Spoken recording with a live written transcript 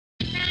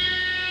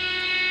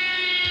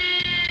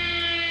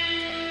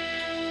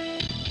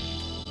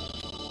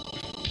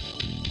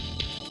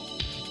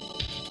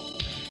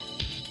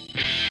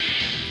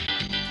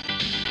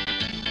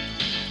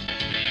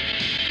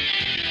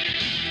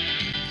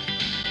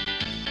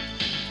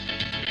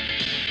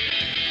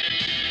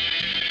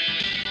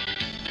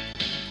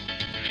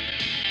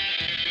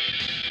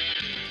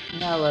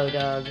Hello,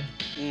 Doug.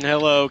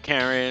 Hello,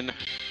 Karen.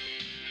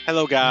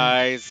 Hello,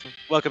 guys.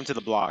 Welcome to the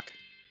block.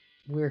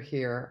 We're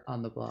here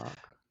on the block.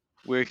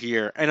 We're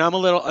here, and I'm a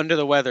little under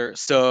the weather,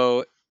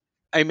 so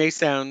I may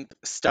sound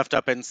stuffed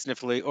up and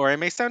sniffly, or I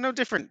may sound no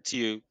different to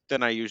you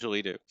than I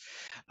usually do.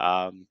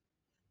 Um,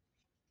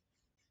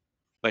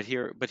 but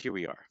here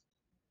we are.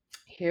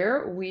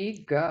 Here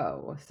we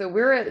go. So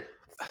where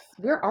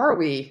are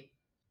we?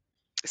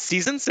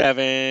 Season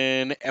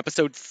 7,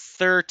 episode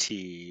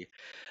 30,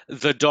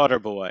 The Daughter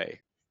Boy.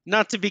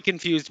 Not to be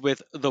confused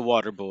with The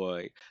Water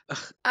Boy. Ugh,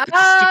 it's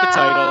a stupid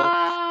title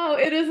Oh,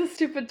 it is a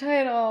stupid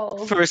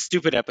title. for a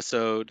stupid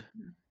episode.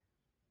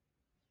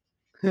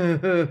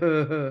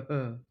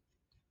 I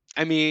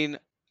mean,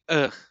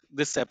 ugh,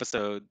 this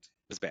episode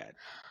was bad.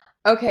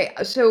 Okay,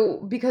 so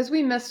because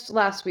we missed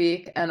last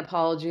week, and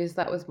apologies,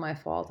 that was my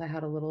fault. I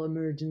had a little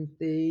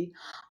emergency.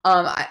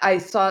 I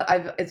saw.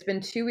 It's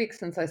been 2 weeks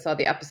since I saw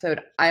the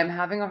episode. I am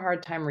having a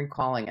hard time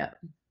recalling it.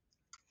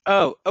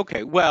 Oh,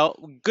 okay.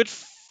 Well,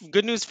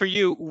 good news for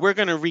you. We're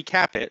gonna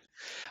recap it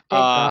Thank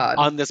God.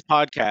 on this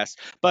podcast.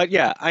 But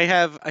yeah, I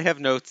have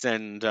notes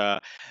and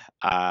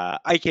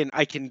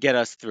I can get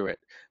us through it.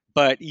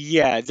 But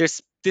yeah,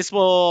 this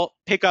will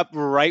pick up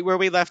right where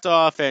we left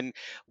off, and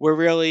we're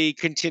really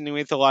continuing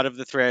with a lot of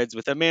the threads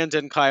with Amanda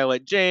and Kyle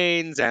at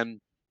Jane's, and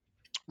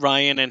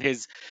Ryan and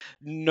his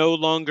no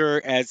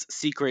longer as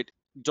secret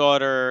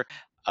daughter.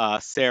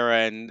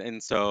 Sarah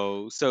and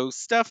so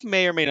stuff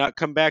may or may not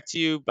come back to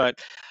you, but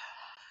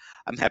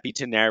I'm happy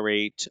to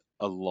narrate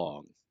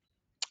along.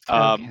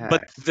 Okay.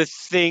 But the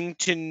thing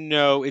to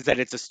know is that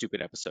it's a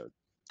stupid episode.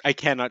 I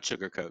cannot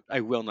sugarcoat. I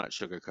will not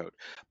sugarcoat.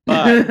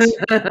 But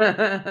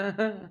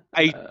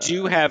I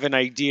do have an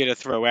idea to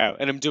throw out,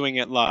 and I'm doing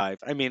it live.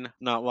 I mean,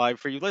 not live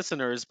for you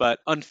listeners, but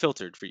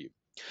unfiltered for you.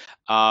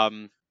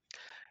 Um,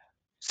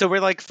 so we're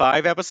like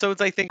 5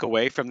 episodes, I think,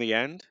 away from the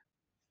end.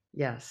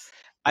 Yes.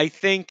 I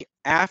think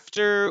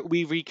after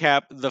we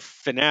recap the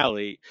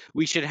finale,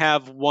 we should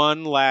have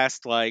one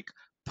last like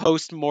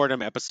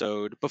post-mortem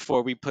episode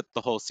before we put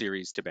the whole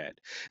series to bed.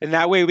 And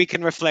that way we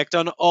can reflect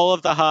on all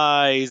of the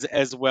highs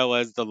as well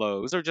as the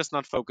lows, or just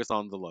not focus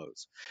on the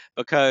lows.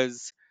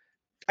 Because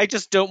I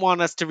just don't want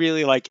us to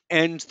really like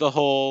end the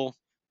whole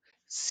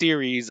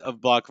series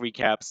of block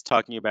recaps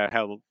talking about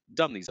how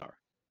dumb these are.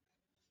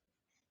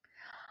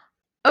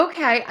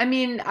 Okay, I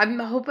mean, I'm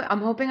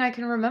hoping I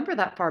can remember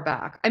that far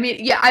back. I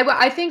mean, yeah,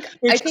 I think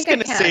We're I just think I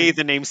gonna say can.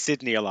 the name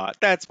Sydney a lot.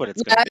 That's what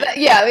it's gonna Yeah,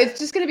 be. yeah, it's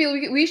just gonna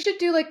be we should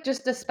do, like,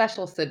 just a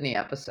special Sydney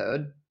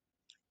episode.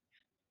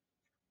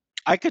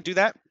 I could do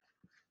that.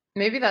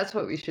 Maybe that's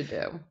what we should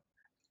do.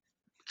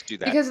 Could do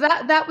that. Because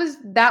that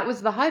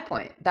was the high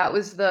point. That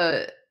was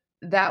the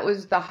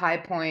high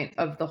point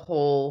of the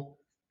whole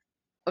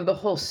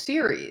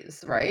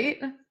series, right?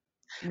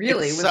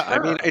 Really, It's was I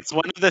mean, her. it's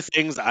one of the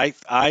things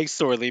I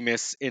sorely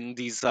miss in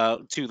these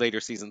two later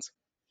seasons.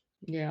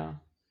 Yeah.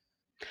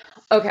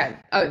 Okay.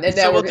 Oh, and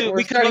So now we'll we're do. we're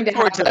We can starting look to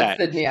forward have to that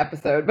that. Sydney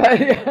episode,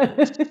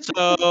 but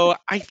So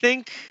I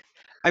think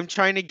I'm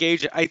trying to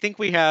gauge it. I think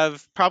we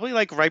have probably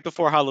like right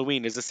before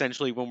Halloween is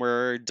essentially when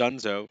we're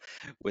donezo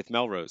with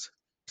Melrose.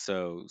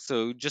 So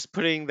just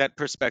putting that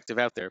perspective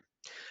out there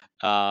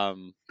not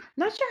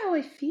sure how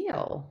I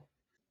feel.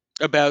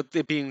 about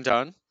it being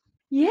done.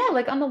 Yeah,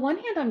 like, on the one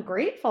hand, I'm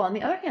grateful, on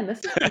the other hand,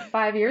 this has been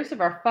 5 years of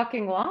our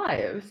fucking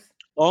lives.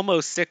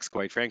 Almost 6,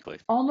 quite frankly.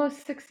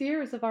 Almost 6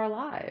 years of our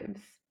lives.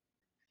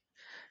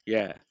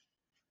 Yeah,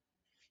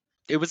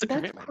 it was a That's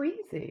commitment.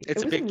 crazy. It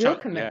It's a was a big real chunk.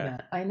 Yeah,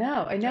 commitment. I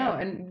know, yeah.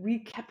 and we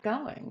kept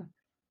going.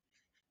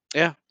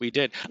 Yeah, we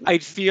did.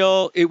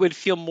 It would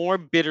feel more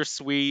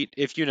bittersweet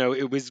if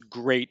it was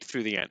great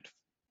through the end.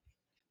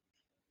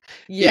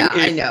 Yeah,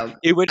 I If know.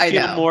 it would I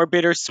feel know. more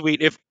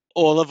bittersweet if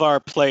all of our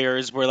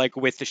players were like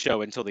with the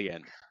show until the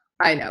end.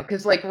 I know.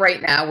 Because like,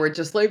 right now, we're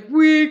just like,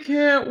 "We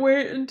can't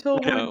wait until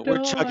we're No, done."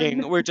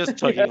 we're just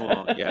chugging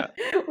along. Yeah.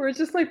 Yeah. We're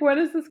just like, "When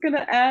is this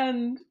gonna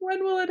end?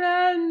 When will it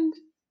end?"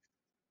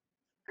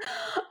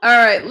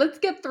 Alright, let's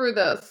get through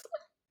this.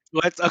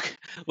 Okay,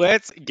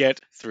 let's get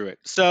through it.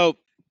 So,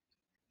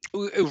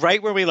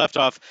 right where we left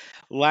off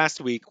last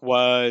week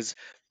was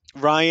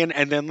Ryan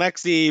and then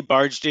Lexi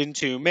barged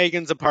into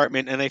Megan's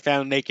apartment and they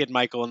found naked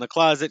Michael in the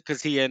closet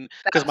because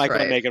That's Michael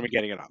and right. Megan were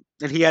getting it on.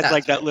 And he has like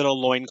That's that right. little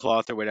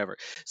loincloth or whatever.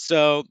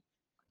 So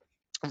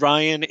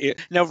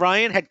now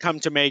Ryan had come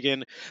to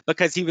Megan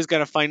because he was going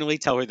to finally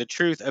tell her the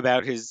truth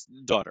about his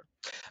daughter.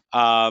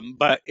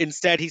 But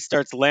instead, he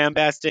starts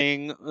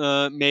lambasting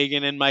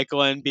Megan and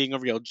Michael and being a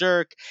real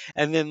jerk.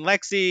 And then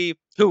Lexi,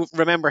 who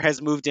remember has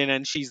moved in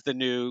and she's the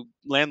new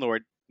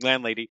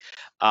landlady,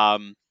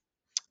 um,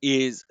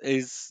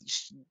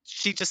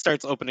 she just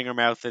starts opening her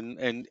mouth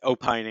and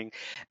opining.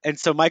 And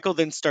so Michael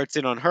then starts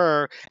in on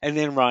her, and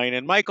then Ryan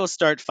and Michael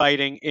start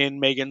fighting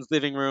in Megan's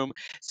living room.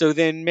 So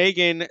then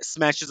Megan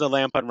smashes a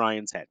lamp on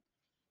Ryan's head.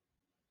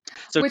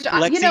 So Which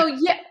Lexi,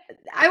 yeah,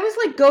 I was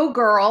like, "Go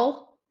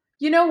girl."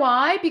 You know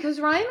why? Because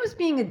Ryan was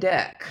being a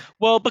dick.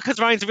 well, because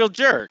Ryan's a real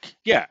jerk.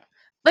 Yeah.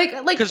 Like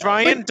like Because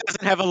Ryan like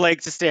doesn't have a leg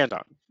to stand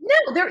on.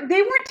 No,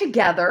 they weren't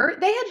together.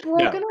 They had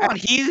No, broken and off,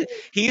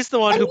 he's the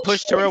one and who he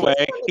pushed her cheated.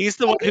 away. He's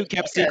the one And who he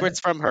kept cheated. secrets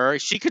from her.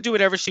 She could do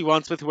whatever she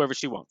wants with whoever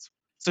she wants.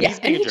 So Yes, he's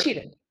and being a he jerk,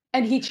 cheated,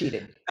 and he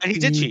cheated. and he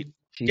did cheat.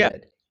 He Yeah,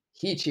 cheated.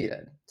 He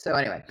cheated. So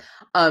anyway,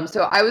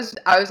 so I was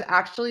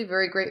actually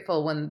very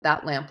grateful when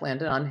that lamp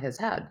landed on his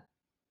head.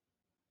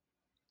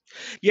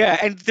 yeah,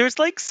 and there's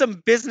like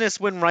some business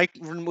when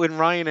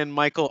Ryan and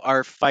Michael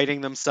are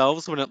fighting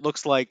themselves when it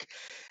looks like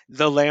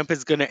the lamp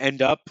is going to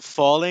end up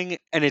falling,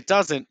 and it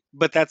doesn't.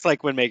 But that's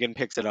like when Megan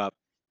picks it up,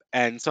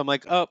 and so I'm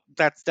like, oh,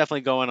 that's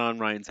definitely going on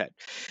Ryan's head.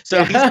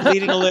 So he's Yeah.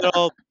 bleeding a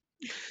little.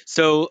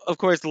 So of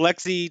course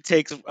Lexi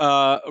takes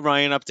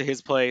Ryan up to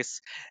his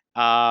place,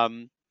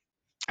 um,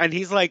 and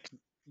he's like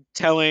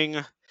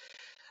telling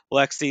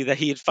Lexi that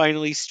he had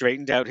finally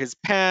straightened out his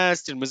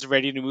past and was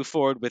ready to move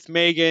forward with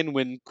Megan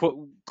when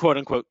quote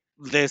unquote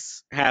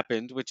this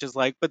happened, which is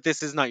like, but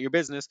this is not your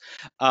business.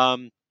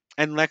 Um,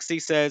 and Lexi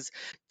says,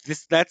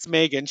 "This that's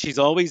Megan. She's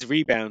always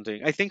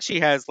rebounding." I think she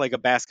has like a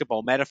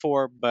basketball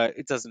metaphor, but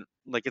it doesn't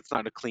like it's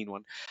not a clean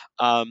one.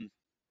 Um,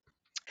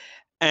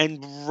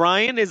 and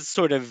Ryan is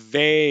sort of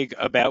vague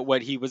about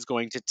what he was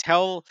going to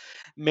tell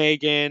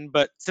Megan,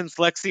 but since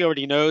Lexi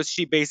already knows,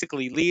 she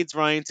basically leads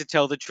Ryan to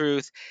tell the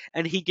truth,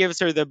 and he gives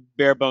her the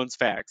bare bones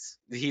facts.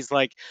 He's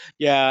like,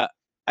 yeah,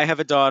 I have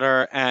a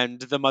daughter, and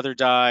the mother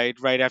died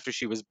right after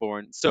she was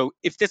born. So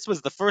if this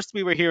was the first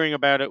we were hearing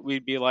about it,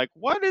 we'd be like,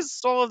 what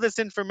is all of this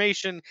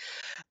information?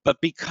 But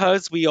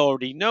because we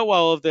already know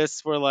all of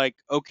this, we're like,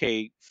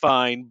 okay,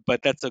 fine,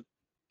 but that's a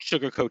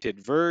sugar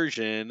coated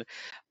version.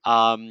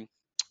 Um,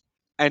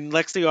 and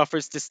Lexi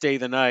offers to stay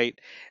the night.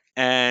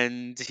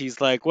 And he's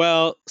like,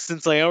 well,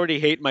 since I already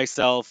hate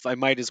myself, I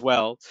might as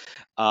well.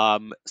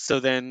 So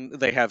then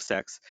they have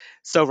sex.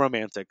 So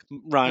romantic.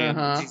 Ryan,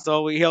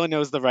 Uh-huh. he only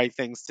knows the right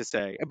things to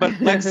say. But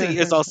Lexi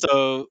is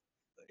also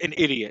an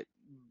idiot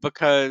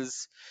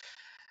because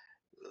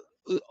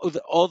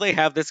all they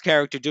have this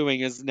character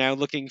doing is now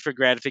looking for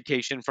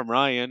gratification from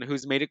Ryan,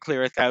 who's made it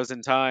clear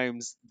 1,000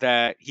 times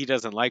that he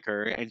doesn't like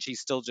her, and she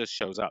still just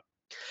shows up.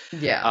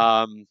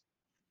 Yeah. Um,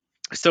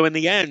 so in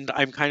the end,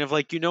 I'm kind of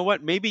like, you know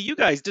what? Maybe you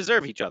guys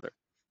deserve each other.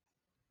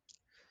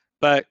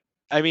 But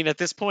I mean, at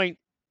this point,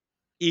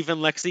 even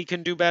Lexi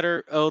can do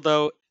better.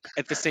 Although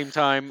at the same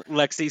time,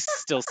 Lexi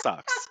still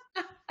sucks.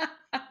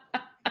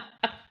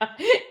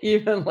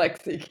 Even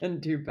Lexi can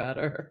do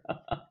better.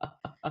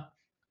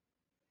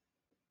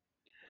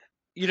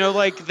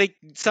 Like they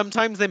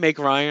sometimes they make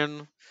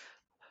Ryan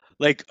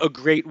like a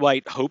great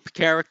white hope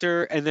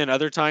character, and then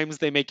other times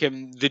they make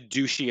him the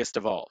douchiest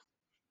of all.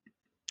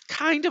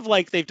 Kind of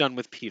like they've done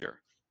with Peter.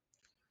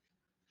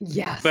 But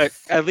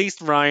Yes. at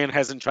least Ryan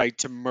hasn't tried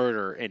to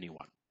murder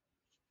anyone.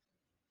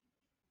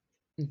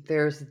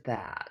 There's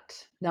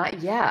that. Not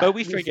But yet.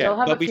 we We still forget.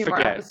 have But a we few more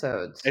forget.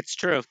 episodes. It's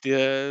true.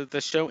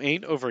 The show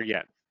ain't over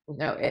yet.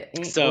 No, it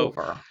ain't So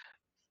over.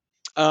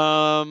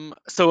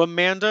 so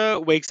Amanda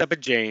wakes up at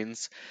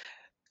Jane's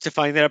to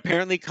find that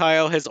apparently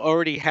Kyle has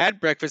already had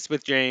breakfast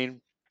with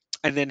Jane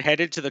and then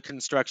headed to the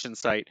construction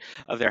site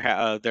of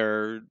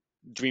their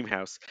dream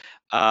house.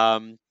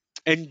 Um,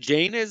 and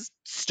Jane is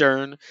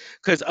stern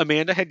because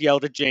Amanda had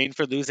yelled at Jane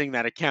for losing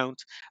that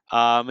account.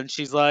 And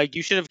she's like,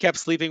 "You should have kept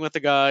sleeping with the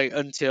guy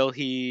until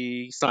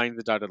he signed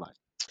the dotted line."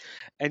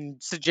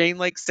 And so Jane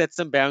like sets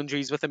some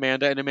boundaries with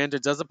Amanda, and Amanda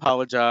does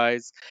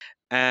apologize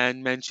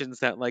and mentions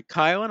that like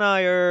Kyle and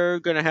I are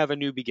gonna have a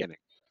new beginning.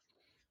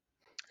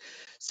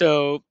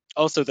 So,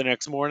 also the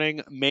next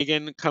morning,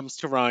 Megan comes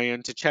to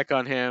Ryan to check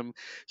on him.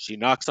 She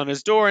knocks on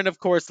his door, and of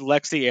course,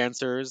 Lexi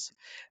answers.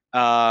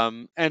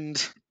 And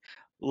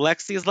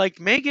Lexi is like,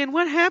 Megan,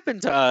 what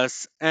happened to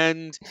us?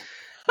 And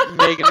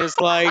Megan is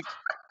like,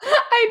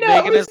 I know,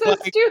 Megan it was is so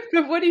like,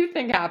 stupid. What do you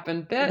think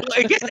happened, well,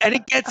 bitch?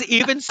 it gets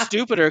even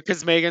stupider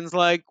because Megan's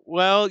like,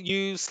 well,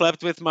 you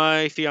slept with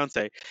my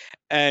fiance.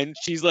 And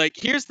she's like,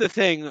 here's the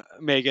thing,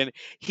 Megan,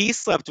 he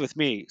slept with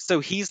me, so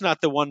he's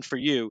not the one for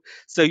you.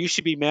 So you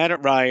should be mad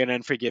at Ryan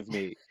and forgive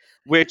me.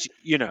 Which,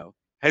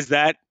 has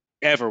that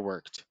ever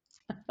worked?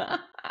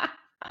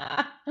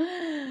 I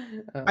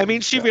Oh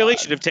mean, she really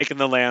should have god. taken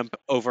the lamp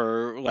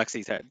over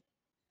Lexi's head.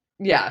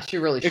 Yeah, she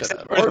really should Except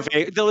have. for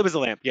though it was a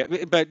lamp, yeah.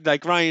 But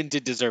like Ryan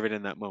did deserve it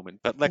in that moment,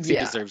 but Lexi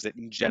Yeah. deserves it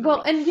in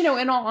Well, general. and,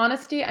 in all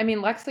honesty, I mean,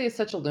 Lexi is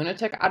such a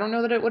lunatic, I don't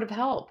know that it would have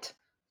helped.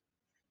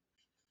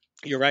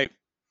 You're right.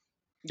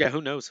 Yeah,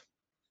 who knows?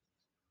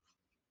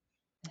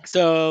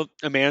 So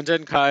Amanda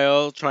and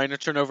Kyle trying to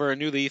turn over a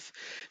new leaf.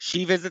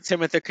 She visits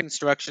him at the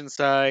construction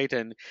site,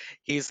 and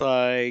he's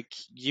like,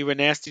 "You were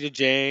nasty to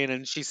Jane,"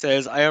 and she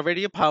says, "I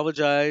already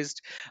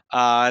apologized."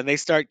 And they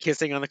start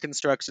kissing on the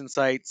construction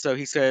site. So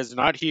he says,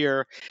 "Not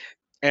here,"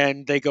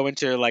 and they go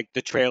into like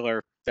the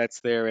trailer that's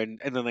there, and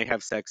then they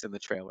have sex in the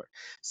trailer.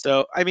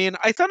 So I mean,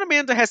 I thought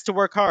Amanda has to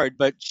work hard,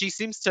 but she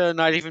seems to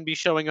not even be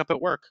showing up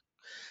at work.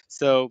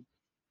 So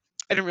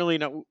I didn't really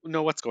know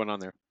what's going on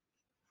there.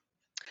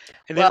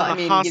 And then Well, in I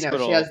the mean, she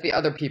hospital. has the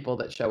other people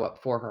that show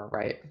up for her,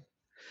 right?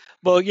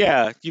 Well,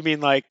 yeah. You mean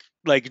like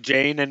like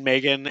Jane and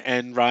Megan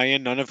and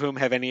Ryan, none of whom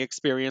have any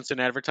experience in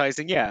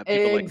advertising. Yeah,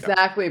 people like them.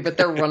 Exactly, but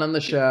they're running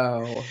the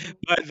show.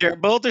 But they're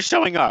both are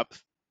showing up.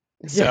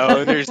 So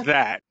Yeah. there's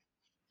that.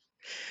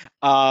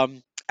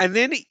 And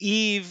then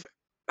Eve,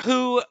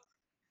 who,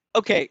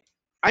 okay,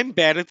 I'm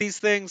bad at these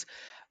things.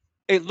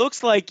 It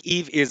looks like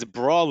Eve is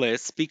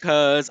braless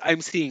because I'm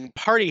seeing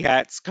party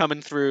hats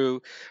coming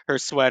through her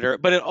sweater,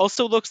 but it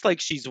also looks like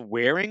she's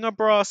wearing a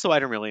bra, so I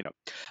don't really know.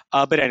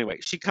 But anyway,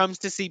 she comes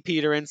to see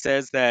Peter and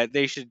says that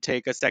they should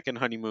take a second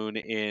honeymoon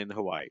in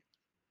Hawaii.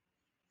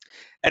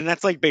 And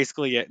that's like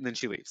basically it, and then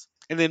she leaves.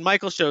 And then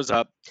Michael shows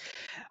up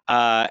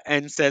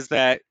and says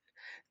that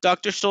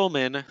Dr.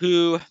 Schulman,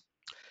 who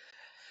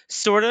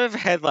sort of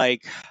had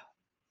like,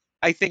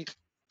 I think,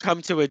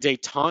 come to a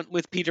detente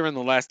with Peter in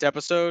the last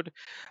episode.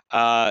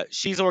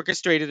 She's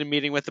orchestrated a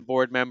meeting with the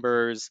board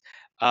members,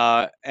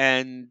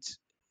 and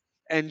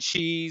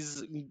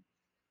she's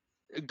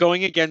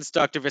going against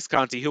Dr.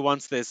 Visconti, who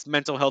wants this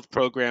mental health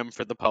program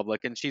for the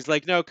public, and she's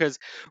like, no, because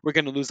we're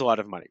going to lose a lot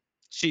of money.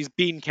 She's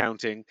bean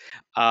counting,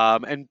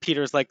 and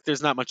Peter's like,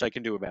 there's not much I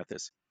can do about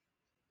this.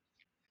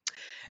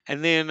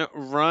 And then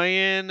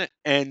Ryan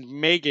and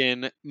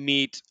Megan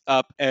meet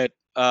up at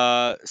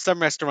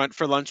some restaurant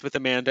for lunch with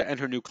Amanda and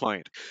her new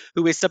client,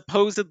 who is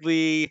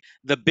supposedly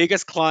the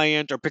biggest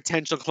client or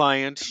potential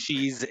client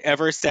she's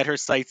ever set her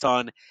sights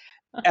on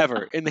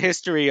ever in the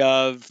history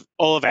of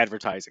all of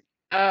advertising.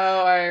 Oh,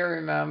 I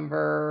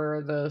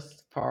remember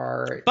this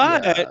part,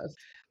 But yes.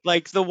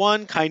 like the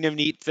one kind of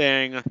neat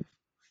thing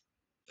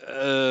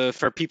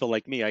for people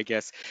like me, I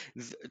guess.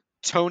 th-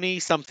 Tony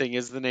something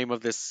is the name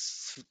of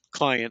this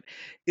client,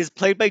 is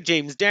played by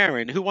James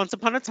Darren, who once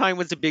upon a time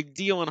was a big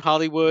deal in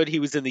Hollywood. He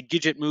was in the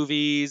Gidget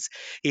movies.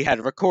 He had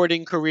a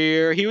recording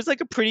career. He was like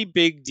a pretty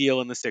big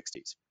deal in the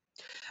 60s.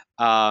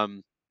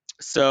 Um,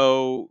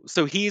 so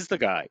he's the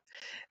guy.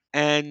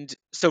 And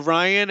so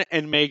Ryan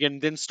and Megan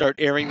then start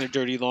airing their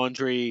dirty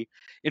laundry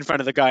in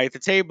front of the guy at the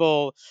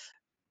table,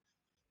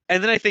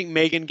 and then I think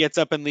Megan gets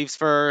up and leaves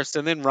first,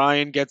 and then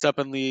Ryan gets up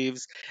and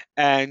leaves,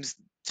 and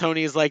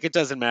Tony is like, "It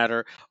doesn't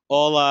matter.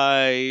 All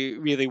I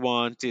really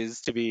want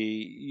is to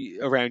be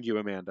around you,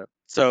 Amanda."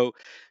 So,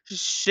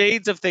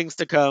 shades of things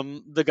to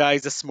come. The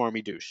guy's a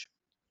smarmy douche.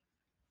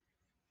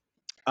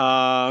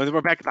 Then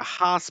we're back at the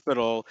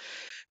hospital.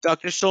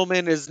 Dr.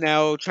 Schulman is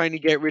now trying to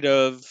get rid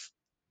of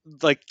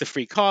like the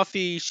free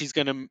coffee. She's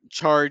going to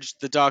charge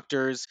the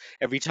doctors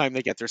every time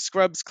they get their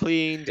scrubs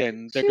cleaned,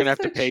 and they're going to She's have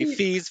to so pay cheap.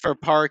 fees for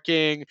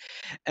parking.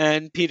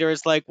 And Peter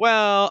is like,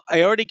 "Well,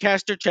 I already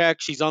cashed her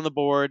check. She's on the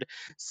board.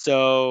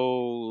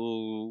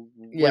 So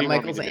what Yeah, do you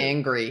want me Michael's to do?"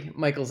 angry.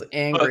 Michael's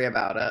But angry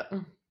about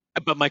it.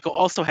 Michael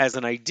also has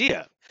an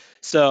idea.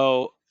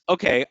 So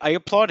okay, I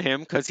applaud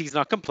him because he's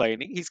not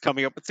complaining. He's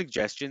coming up with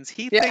suggestions.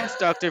 He Yeah. thinks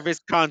Dr.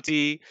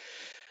 Visconti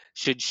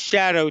should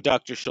shadow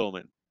Dr.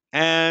 Schulman.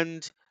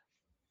 And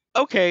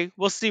okay,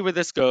 we'll see where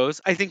this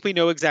goes. I think we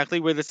know exactly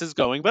where this is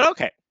going, but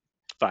okay,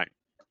 fine.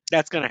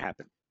 That's going to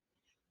happen.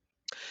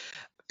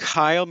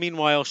 Kyle,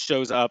 meanwhile,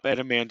 shows up at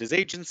Amanda's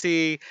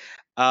agency.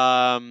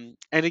 And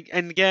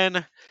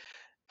again,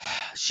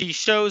 she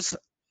shows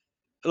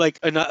like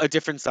a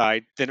different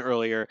side than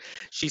earlier.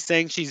 She's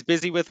saying she's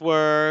busy with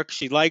work.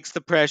 She likes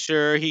the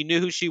pressure. He knew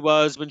who she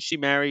was when she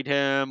married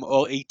him.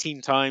 All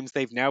 18 times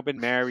they've now been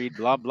married,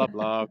 blah, blah,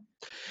 blah.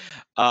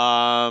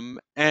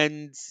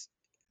 And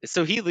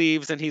so he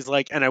leaves and he's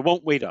like, and I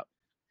won't wait up.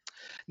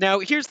 Now,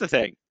 here's the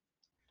thing.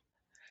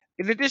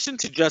 In addition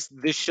to just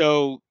this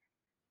show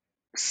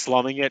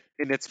slumming it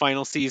in its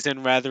final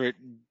season, rather it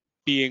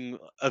being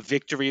a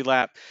victory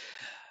lap,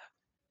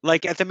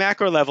 like at the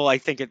macro level, I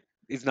think it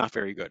is not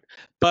very good.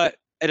 But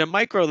at a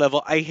micro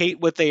level, I hate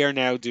what they are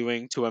now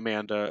doing to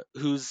Amanda,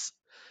 whose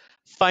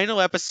final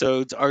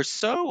episodes are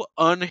so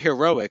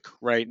unheroic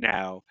right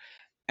now.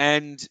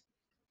 And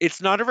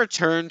it's not a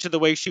return to the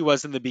way she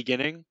was in the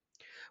beginning,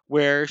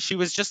 where she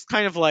was just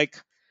kind of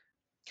like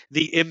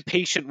the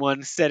impatient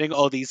one setting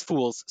all these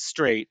fools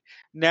straight.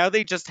 Now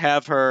they just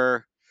have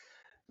her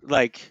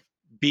like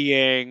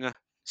being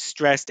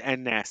stressed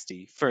and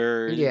nasty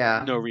for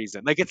Yeah, no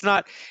reason. Like it's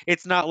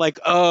not like,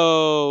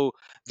 oh,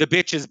 the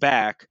bitch is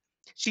back.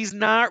 She's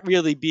not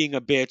really being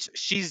a bitch.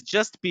 She's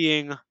just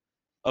being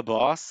a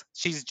boss.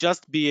 She's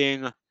just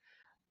being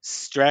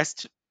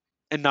stressed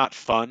and not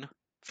fun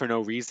for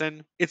no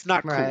reason. It's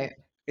not cool. right,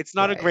 It's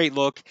not a right. great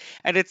look,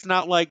 and it's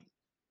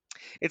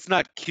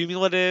not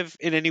cumulative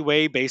in any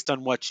way based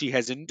on what she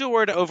has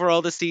endured over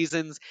all the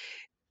seasons.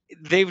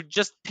 They've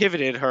just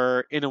pivoted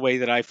her in a way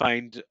that I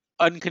find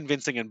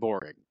unconvincing and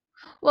boring.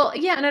 Well,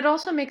 yeah, and it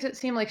also makes it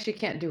seem like she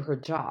can't do her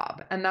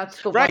job, and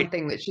that's the one Right,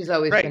 thing that she's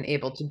always right. been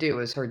able to do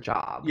is her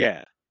job.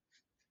 Yeah.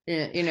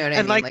 You know what I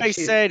And mean? like Like I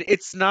she said,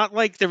 it's not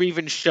like they're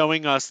even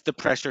showing us the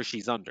pressure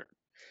she's under.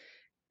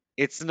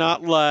 It's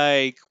not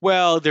like,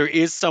 well, there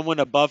is someone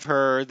above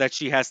her that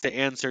she has to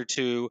answer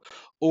to,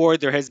 or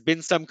there has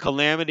been some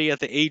calamity at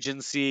the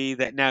agency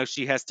that now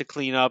she has to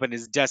clean up and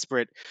is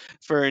desperate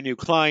for a new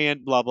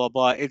client, blah, blah,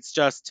 blah. It's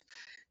just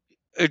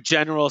a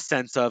general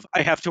sense of,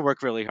 I have to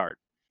work really hard.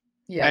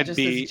 Yeah, and just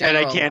as be and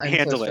I general can't and so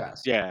handle it.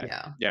 stressed. Yeah,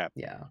 Yeah. yeah.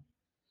 Yeah.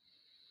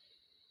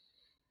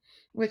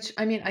 Which,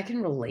 I mean, I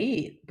can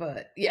relate,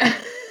 but yeah.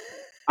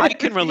 I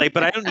can relate,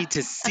 but I don't need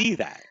to see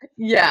that.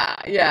 Yeah,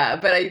 yeah,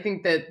 but I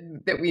think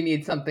that we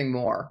need something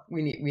more.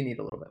 We need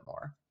a little bit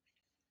more.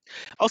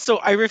 Also,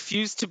 I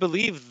refuse to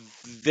believe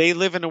they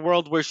live in a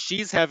world where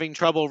she's having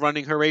trouble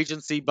running her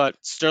agency, but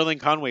Sterling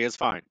Conway is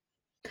fine.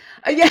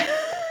 Yeah.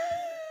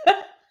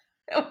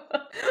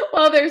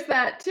 Well, there's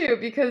that too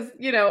because,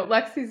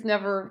 Lexi's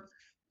never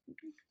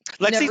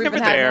Lexi's even never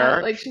had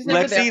there. like, she's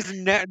never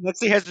there.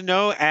 Lexi has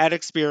no ad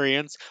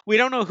experience. We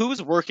don't know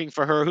who's working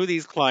for her, who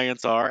these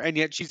clients are, and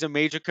yet she's a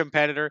major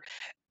competitor.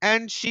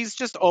 And she's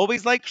just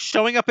always like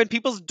showing up in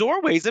people's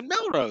doorways in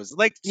Melrose.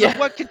 Like, so Yeah.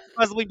 what could she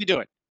possibly be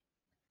doing?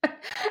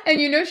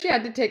 And she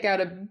had to take out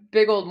a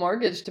big old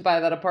mortgage to buy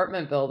that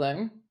apartment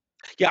building.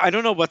 Yeah, I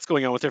don't know what's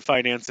going on with her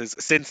finances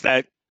since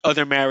that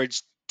other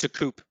marriage to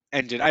Coop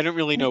ended. I don't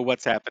really know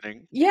what's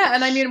happening. Yeah,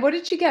 and I mean, what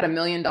did she get? $1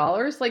 million?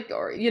 Like,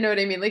 or you know what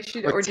I mean? Like,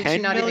 Or or did she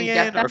 10 not even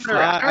get million or that? Or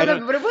I 5,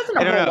 don't remember, but it wasn't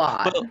a I don't whole know.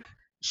 lot. Well,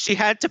 she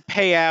had to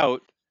pay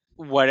out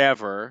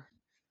whatever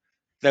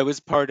that was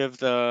part of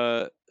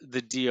the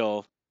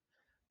deal,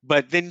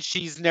 but then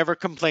she's never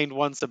complained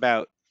once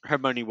about her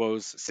money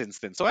woes since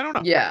then. So I don't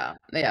know. Yeah,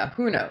 yeah.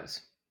 Who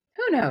knows?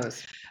 Who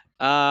knows?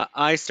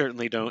 I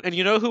certainly don't. And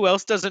you know who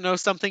else doesn't know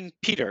something?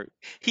 Peter.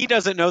 He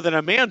doesn't know that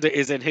Amanda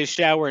is in his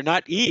shower,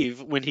 not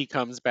Eve, when he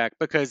comes back,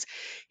 because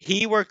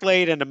he worked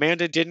late and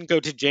Amanda didn't go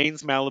to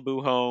Jane's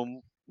Malibu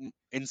home.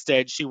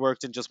 Instead, she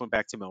worked and just went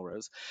back to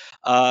Melrose.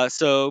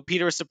 So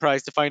Peter is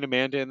surprised to find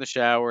Amanda in the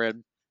shower,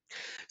 and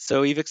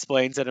so Eve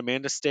explains that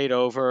Amanda stayed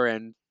over,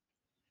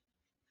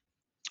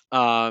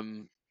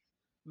 um,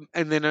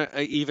 and then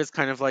Eve is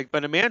kind of like,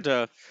 "But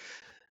Amanda,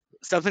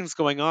 something's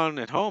going on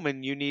at home,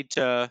 and you need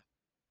to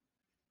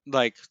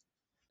like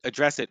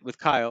address it with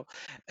Kyle."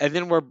 And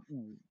then we're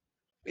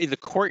in the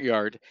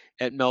courtyard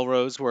at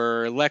Melrose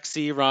where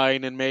Lexi,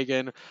 Ryan, and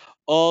Megan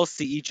all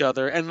see each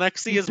other, and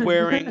Lexi is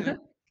wearing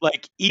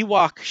like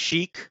Ewok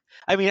chic.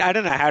 I mean, I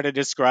don't know how to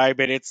describe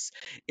it.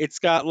 It's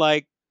got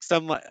like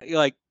some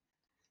like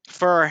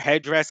fur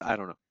headdress. I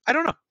don't know. I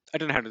don't know. I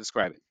don't know how to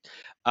describe it.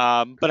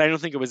 But I don't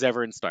think it was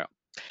ever in style.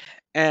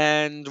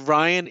 And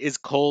Ryan is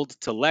cold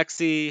to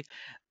Lexi,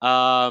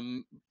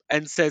 um,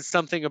 and says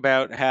something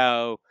about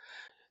how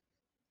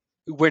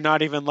we're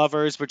not even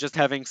lovers, we're just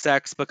having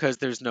sex because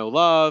there's no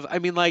love. I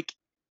mean, like,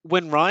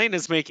 when Ryan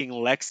is making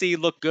Lexi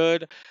look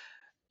good,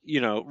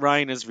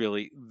 Ryan is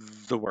really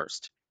the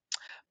worst.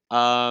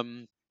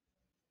 Um,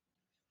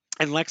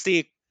 and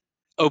Lexi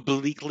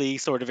obliquely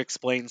sort of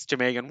explains to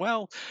Megan,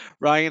 well,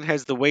 Ryan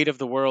has the weight of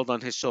the world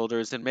on his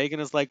shoulders. And Megan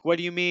is like, what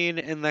do you mean?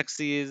 And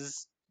Lexi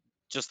is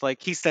just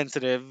like, he's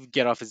sensitive,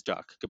 get off his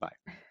duck, goodbye.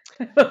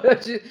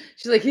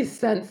 She's like, he's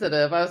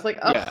sensitive. I was like,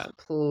 Yeah. oh,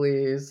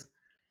 please.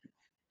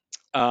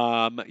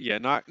 Yeah,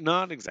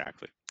 not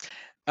exactly.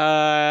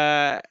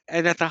 And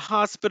at the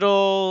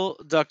hospital,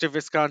 Dr.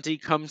 Visconti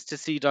comes to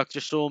see Dr.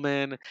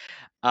 Schulman.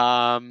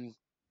 Um,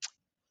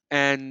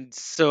 and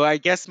so I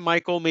guess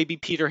Michael, maybe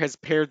Peter, has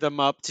paired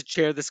them up to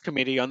chair this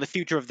committee on the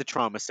future of the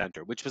trauma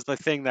center, which was the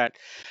thing that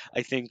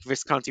I think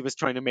Visconti was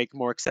trying to make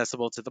more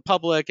accessible to the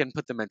public and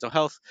put the mental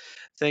health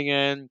thing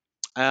in.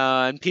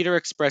 And Peter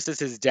expresses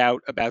his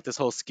doubt about this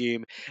whole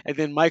scheme, and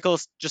then Michael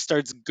just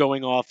starts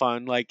going off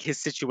on like his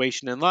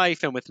situation in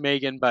life and with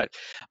Megan, but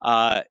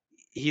uh,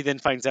 he then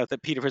finds out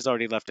that Peter has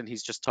already left and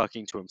he's just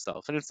talking to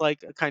himself, and it's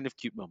like a kind of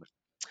cute moment.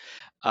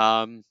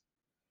 Um,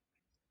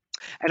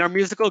 and our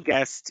musical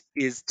guest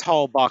is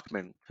Tal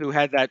Bachman, who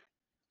had that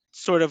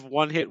sort of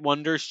one-hit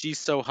wonder, She's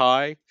So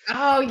High,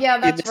 Oh, yeah,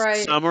 in that's the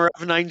right. summer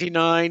of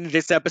 '99.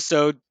 This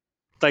episode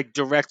like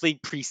directly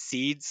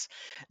precedes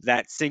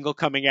that single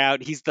coming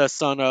out. He's the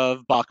son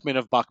of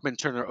Bachman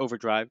Turner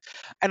Overdrive.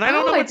 And I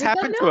don't Oh, know I what's did not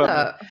happened to know him.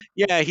 that.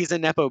 Yeah, he's a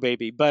nepo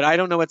baby, but I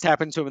don't know what's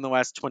happened to him in the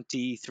last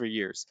 23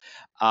 years.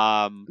 But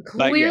yeah, so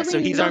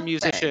Clearly he's our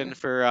musician nothing.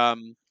 for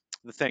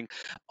the thing.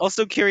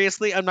 Also,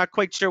 curiously, I'm not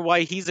quite sure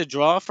why he's a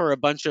draw for a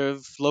bunch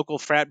of local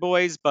frat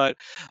boys, but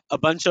a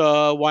bunch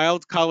of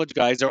wild college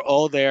guys are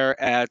all there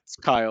at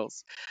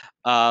Kyle's.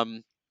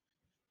 Um,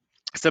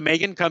 so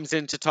Megan comes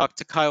in to talk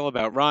to Kyle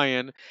about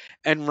Ryan,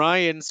 and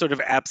Ryan sort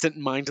of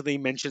absent-mindedly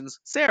mentions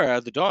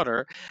Sarah, the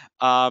daughter.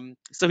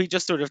 So he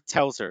just sort of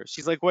tells her.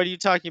 She's like, "What are you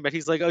talking about?"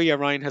 He's like, "Oh yeah,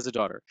 Ryan has a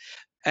daughter,"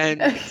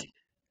 and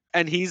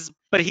he's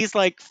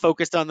like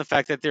focused on the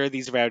fact that there are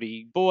these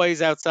rowdy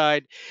boys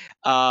outside,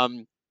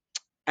 um,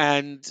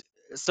 and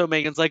so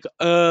Megan's like,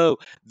 "Oh,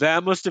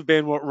 that must have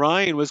been what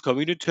Ryan was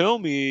coming to tell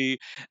me,"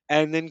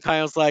 and then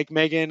Kyle's like,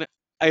 "Megan,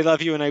 I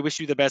love you and I wish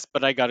you the best,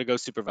 but I gotta go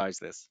supervise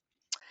this."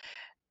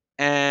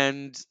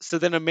 And so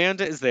then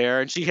Amanda is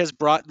there, and she has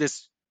brought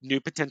this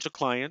new potential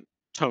client,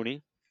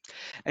 Tony,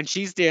 and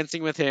she's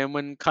dancing with him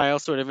when Kyle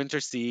sort of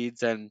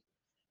intercedes, and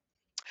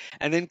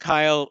then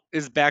Kyle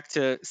is back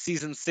to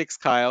season 6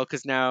 Kyle,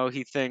 because now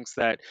he thinks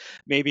that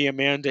maybe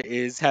Amanda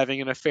is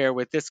having an affair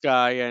with this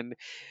guy, and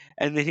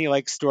then he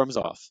like storms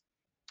off.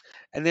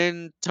 And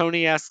then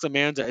Tony asks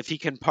Amanda if he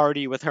can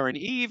party with her and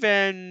Eve,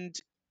 and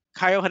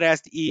Kyle had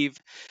asked Eve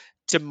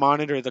to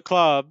monitor the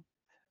club,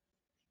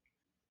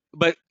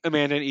 but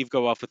Amanda and Eve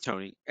go off with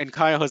Tony, and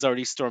Kyle has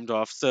already stormed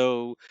off,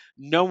 so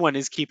no one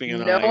is keeping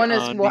an No eye one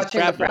is on these watching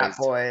the frat frat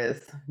boys.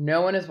 boys.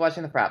 No one is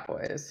watching the frat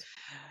boys.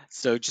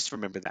 So just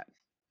remember that.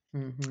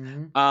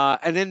 Hmm.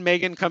 And then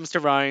Megan comes to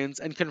Ryan's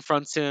and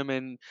confronts him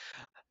and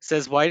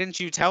says, "Why didn't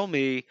you tell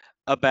me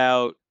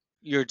about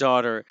your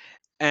daughter?"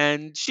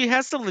 And she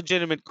has some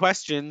legitimate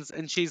questions,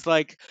 and she's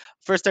like,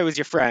 "First, I was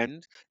your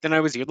friend, then I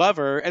was your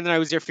lover, and then I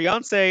was your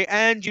fiance,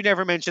 and you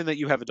never mentioned that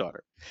you have a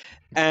daughter."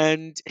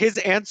 And his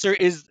answer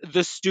is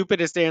the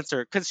stupidest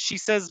answer because she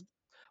says,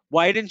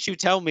 "Why didn't you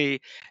tell me?"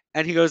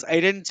 And he goes, "I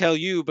didn't tell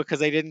you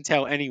because I didn't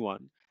tell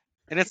anyone."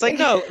 And it's like,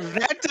 no,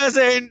 that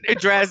doesn't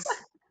address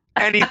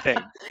anything.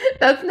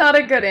 That's not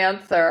a good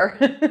answer.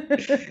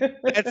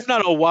 That's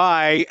not a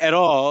why at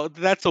all.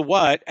 That's a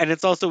what, and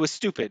it's also a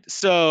stupid.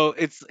 So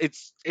it's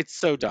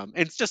so dumb.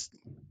 It's just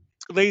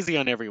lazy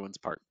on everyone's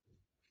part.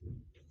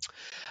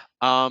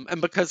 And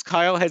because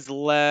Kyle has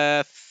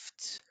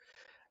left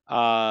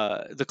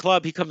the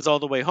club, he comes all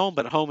the way home,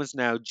 but home is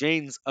now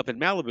Jane's up in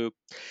Malibu.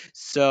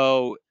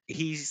 So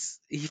he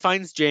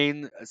finds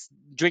Jane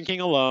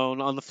drinking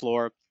alone on the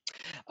floor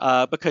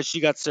because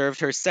she got served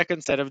her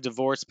second set of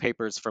divorce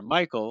papers from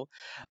Michael.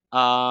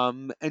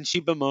 And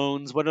she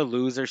bemoans what a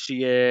loser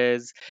she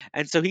is.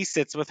 And so he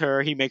sits with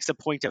her. He makes a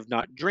point of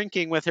not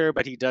drinking with her,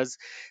 but he does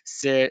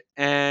sit.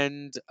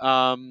 And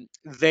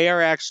they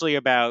are actually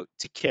about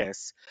to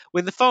kiss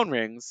when the phone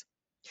rings,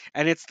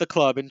 and it's the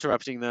club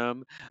interrupting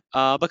them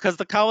because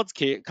the college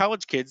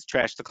kids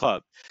trash the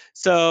club.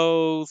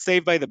 So,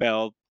 Saved by the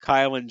Bell,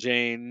 Kyle and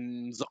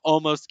Jane's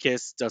almost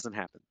kiss doesn't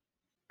happen.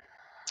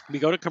 We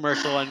go to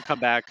commercial and come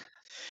back.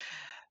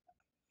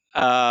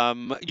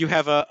 You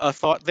have a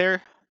thought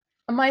there?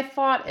 My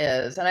thought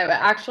is, and I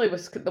actually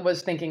was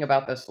thinking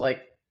about this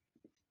like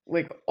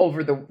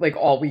over the like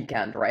all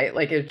weekend, right?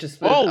 Like it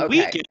just was All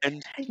okay.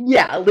 weekend.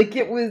 Yeah, like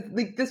it was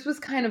like this was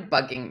kind of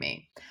bugging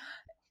me.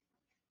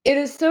 It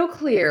is so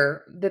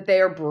clear that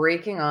they are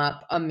breaking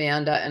up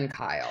Amanda and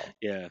Kyle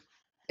Yeah.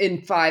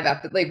 in 5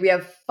 episodes. Like we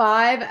have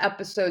 5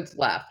 episodes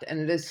left, and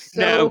it is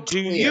Now, so do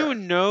you clear.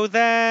 know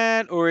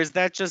that, or is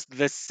that just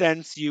the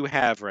sense you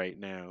have right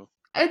now?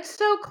 It's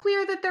so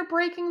clear that they're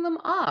breaking them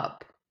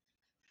up.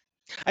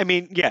 I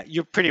mean, yeah,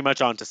 you're pretty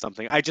much onto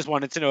something. I just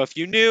wanted to know if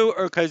you knew,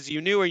 or because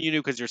you knew, or you knew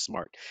because you're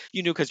smart.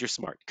 You knew because you're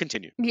smart.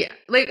 Continue. Yeah,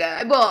 like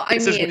well,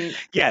 This is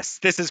yes,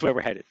 this is where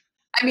we're headed.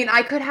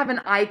 I could have an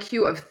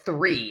IQ of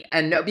 3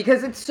 and no,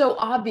 because it's so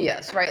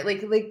obvious, right?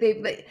 Like they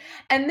like,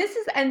 and this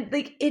is and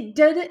like it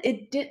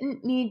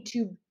didn't need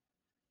to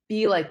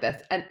be like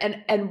this.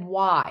 And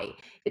why?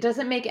 It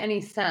doesn't make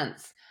any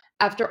sense.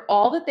 After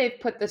all that they've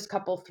put this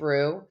couple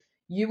through,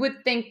 you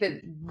would think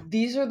that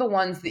these are the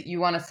ones that you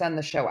want to send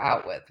the show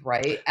out with,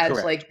 right? As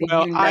Correct. like the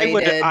Well,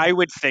 united, I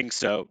would think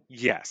so.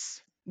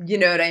 Yes. you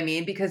know what I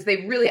mean? Because they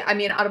really,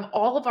 out of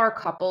all of our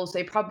couples,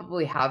 they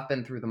probably have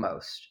been through the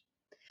most.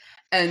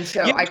 And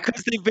so Yeah,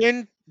 because they've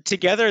been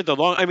together the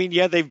long. I mean,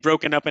 yeah, they've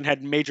broken up and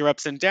had major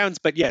ups and downs,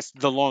 but yes,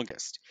 the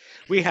longest.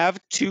 We have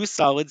 2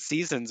 solid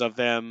seasons of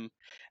them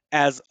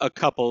as a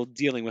couple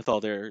dealing with all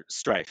their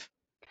strife.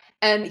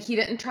 and he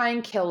didn't try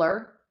and kill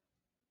her.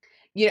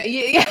 You know,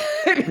 yeah,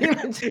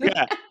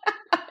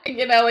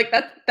 Yeah. like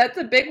that's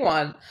a big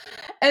one.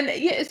 And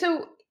yeah,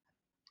 so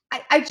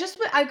I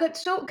got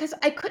so because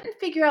I couldn't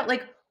figure out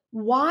like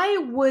why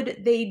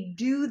would they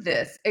do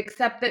this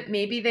except that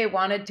maybe they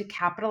wanted to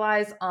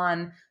capitalize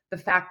on the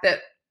fact that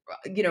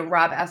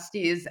Rob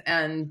Estes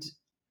and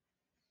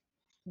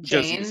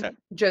Josie Bissett.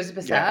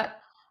 Joseph Yeah.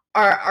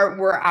 Bissett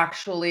were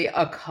actually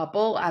a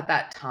couple at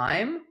that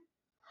time.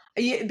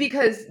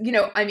 Because,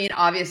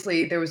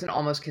 obviously there was an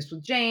almost kiss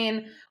with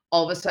Jane.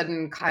 All of a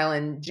sudden, Kyle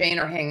and Jane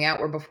are hanging out,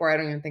 where before I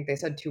don't even think they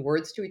said 2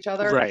 words to each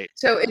other. Right.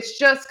 So it's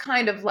just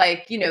kind of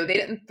like, they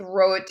didn't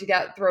throw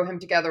him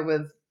together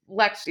with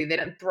Lexi. They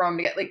didn't throw him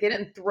together. Like they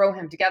didn't throw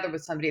him together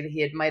with somebody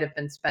that might have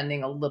been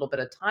spending a little bit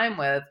of time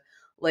with.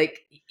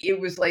 Like it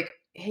was like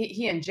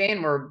he and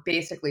Jane were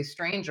basically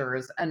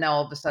strangers, and now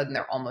all of a sudden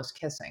they're almost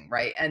kissing,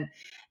 right? And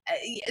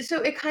so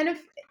it kind of,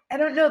 I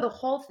don't know, the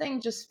whole thing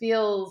just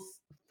feels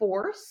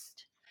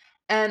forced,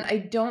 and I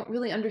don't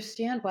really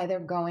understand why they're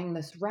going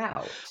this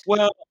route.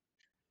 Well,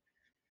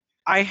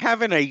 I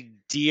have an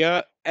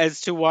idea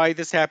as to why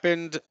this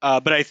happened,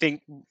 but I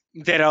think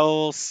that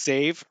I'll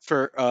save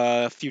for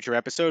a future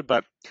episode.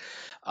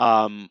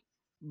 Um,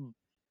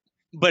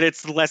 but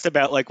it's less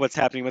about like what's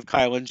happening with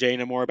Kyle and Jane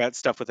and more about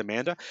stuff with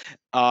Amanda.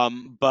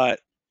 Um, but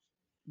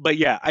but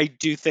yeah, I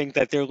do think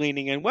that they're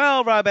leaning in.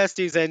 Well, Rob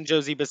Estes and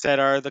Josie Bissett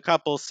are the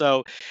couple,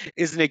 so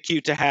isn't it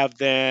cute to have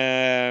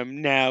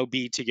them now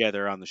be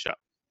together on the show?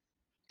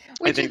 I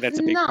Which think it's that's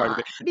a big part of not,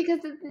 it. because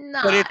it's But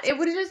not.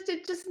 it's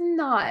It just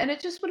not. And it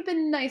just would have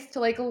been nice to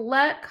like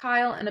let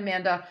Kyle and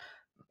Amanda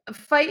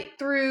fight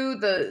through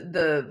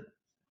the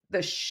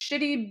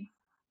shitty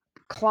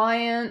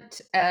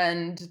client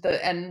and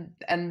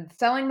and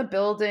selling the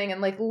building,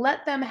 and like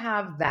let them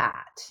have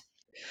that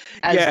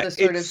as yeah, the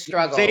sort of it's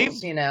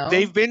struggles.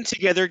 they've been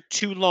together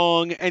too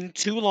long and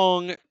too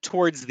long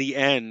towards the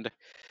end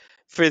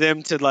for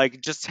them to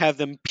like just have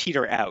them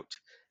peter out.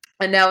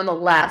 And now in the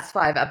last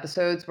 5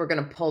 episodes, we're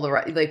gonna pull the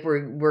right, like,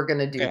 we're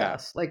gonna do Yeah,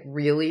 this. Like,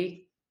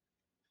 really?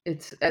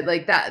 It's,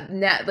 like, that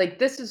na like,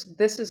 this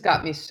has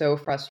got me so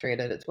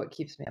frustrated. It's what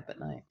keeps me up at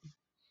night.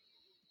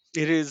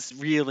 it is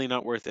really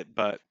not worth it,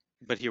 but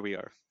here we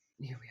are.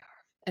 Here we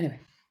are. Anyway.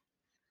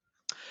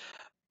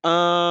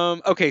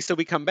 Okay, so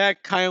we come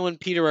back. Kyle and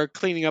Peter are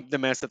cleaning up the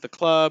mess at the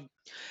club.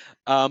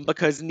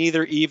 Because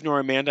neither Eve nor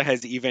Amanda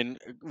has even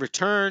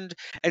returned.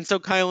 And so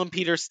Kyle and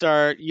Peter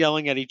start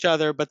yelling at each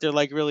other, but they're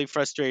like really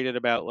frustrated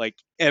about like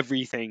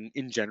everything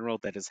in general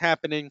that is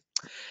happening.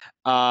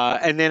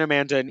 And then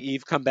Amanda and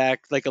Eve come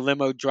back, like a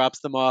limo drops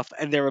them off,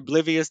 and they're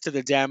oblivious to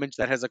the damage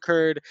that has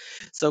occurred.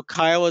 So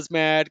Kyle is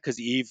mad because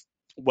Eve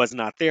was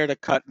not there to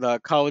cut the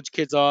college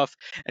kids off,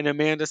 and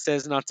Amanda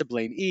says not to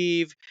blame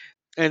Eve.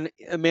 And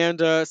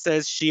Amanda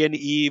says she and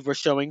Eve were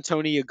showing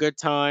Tony a good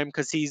time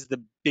because he's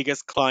the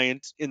biggest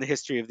client in the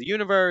history of the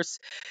universe.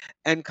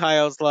 And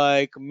Kyle's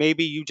like,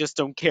 maybe you just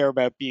don't care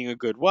about being a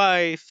good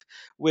wife,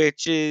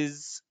 which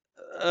is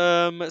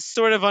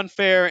sort of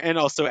unfair and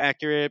also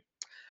accurate.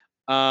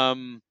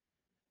 Um,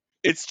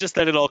 it's just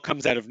that it all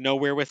comes out of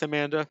nowhere with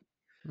Amanda.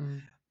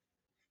 Mm.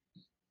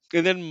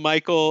 And then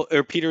Michael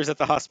or Peter's at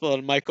the hospital,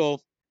 and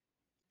Michael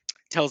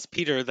tells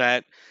Peter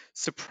that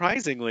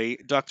surprisingly,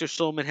 Dr.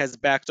 Schulman has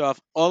backed off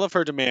all of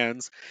her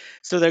demands.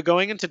 So they're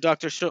going into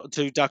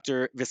to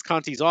Dr.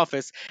 Visconti's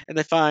office, and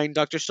they find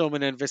Dr.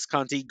 Schulman and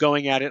Visconti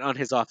going at it on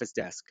his office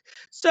desk.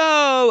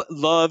 So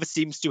love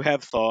seems to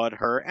have thawed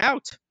her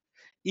out.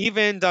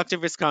 Even Dr.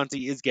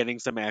 Visconti is getting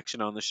some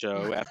action on the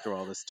show after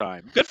all this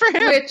time. Good for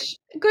him. Which,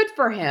 good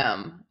for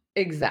him.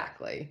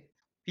 Exactly.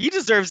 He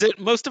deserves it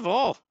most of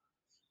all.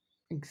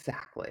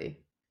 Exactly.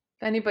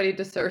 If anybody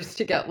deserves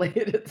to get laid,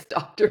 it's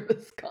Dr.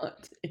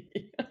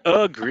 Visconti.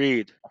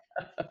 Agreed.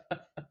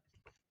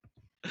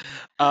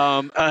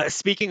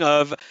 Speaking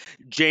of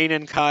Jane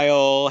and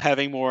Kyle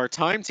having more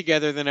time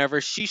together than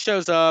ever, she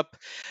shows up.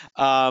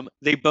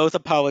 They both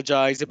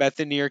apologize about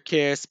the near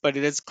kiss, but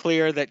it is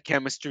clear that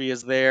chemistry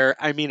is there.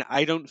 I mean,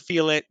 I don't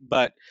feel it,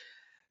 but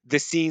the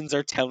scenes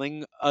are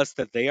telling us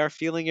that they are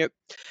feeling it.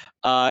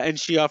 And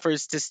she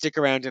offers to stick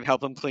around and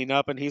help him clean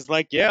up, and he's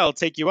like, "Yeah, I'll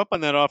take you up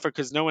on that offer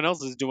because no one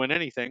else is doing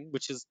anything,"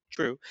 which is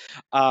true.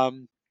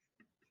 Um,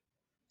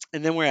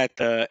 and then we're at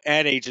the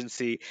ad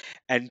agency,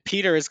 and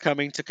Peter is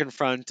coming to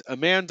confront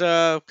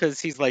Amanda because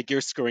he's like, "You're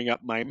screwing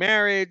up my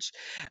marriage."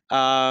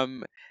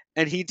 Um,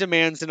 and he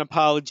demands an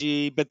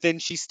apology, but then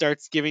she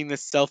starts giving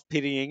this self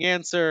pitying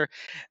answer.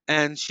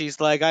 And she's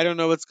like, "I don't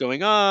know what's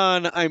going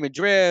on. I'm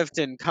adrift,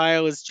 and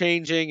Kyle is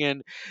changing,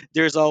 and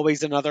there's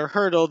always another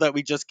hurdle that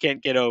we just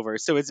can't get over."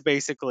 So it's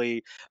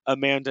basically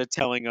Amanda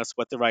telling us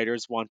what the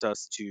writers want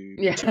us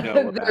Yeah, to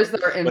know about there's our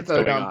what's info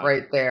going dump on.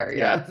 right there.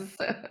 Yeah. Yes.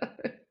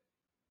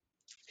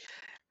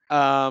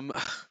 Um,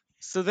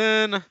 so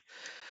then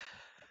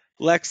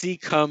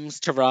Lexi comes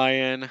to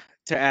Ryan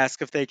to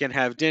ask if they can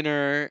have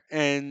dinner,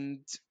 and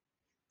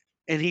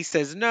he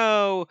says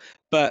no,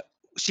 but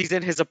she's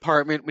in his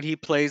apartment when he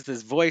plays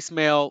this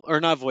voicemail, or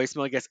not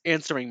voicemail, I guess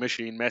answering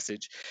machine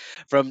message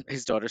from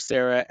his daughter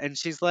Sarah, and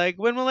she's like,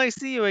 "When will I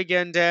see you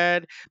again,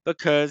 Dad?"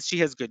 Because she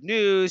has good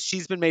news.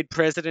 She's been made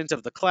president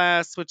of the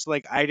class, which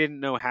like I didn't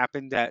know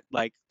happened at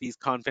like these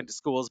convent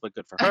schools, but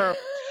good for her.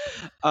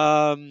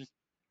 Um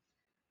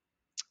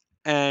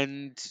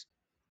and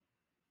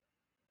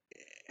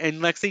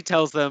and Lexi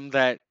tells them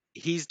that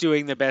he's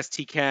doing the best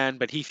he can,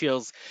 but he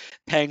feels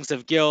pangs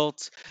of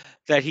guilt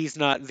that he's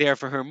not there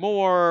for her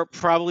more,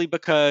 probably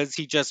because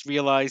he just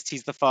realized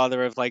he's the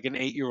father of like an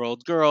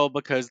 8-year-old girl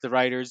because the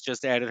writers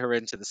just added her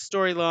into the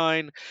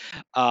storyline.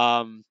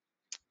 Um,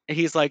 and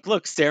he's like,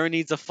 "Look, Sarah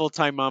needs a full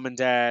time mom and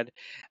dad."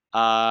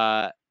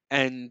 Uh,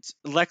 and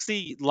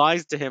Lexi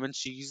lies to him and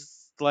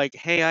she's like,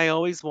 "Hey, I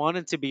always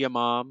wanted to be a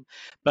mom,"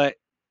 but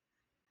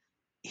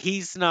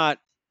he's not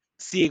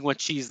seeing what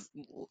she's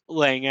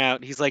laying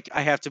out. He's like,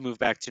 "I have to move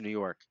back to New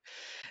York."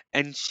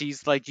 And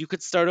she's like, "You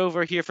could start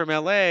over here from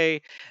LA."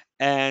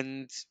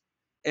 And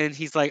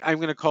he's like, "I'm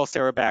going to call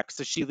Sarah back."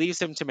 So she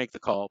leaves him to make the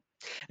call.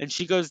 And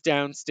she goes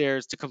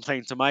downstairs to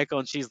complain to Michael.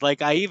 And she's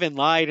like, "I even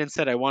lied and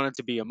said I wanted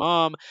to be a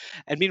mom."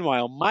 And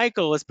meanwhile,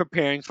 Michael is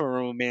preparing for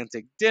a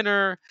romantic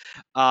dinner.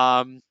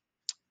 Um,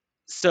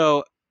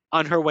 so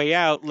on her way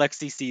out,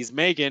 Lexi sees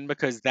Megan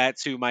because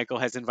that's who Michael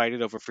has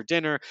invited over for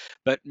dinner.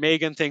 But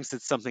Megan thinks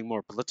it's something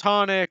more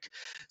platonic.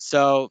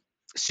 So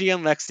she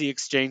and Lexi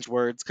exchange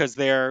words because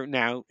they're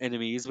now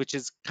enemies, which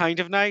is kind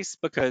of nice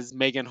because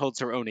Megan holds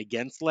her own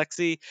against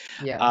Lexi.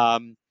 Yeah.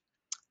 Um,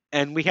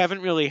 and we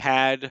haven't really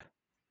had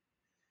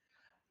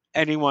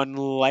anyone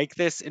like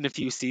this in a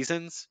few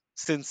seasons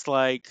since,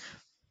 like,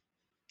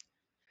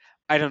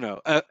 I don't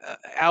know.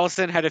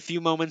 Allison had a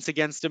few moments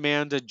against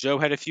Amanda. Joe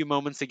had a few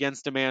moments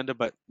against Amanda,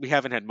 but we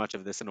haven't had much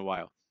of this in a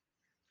while.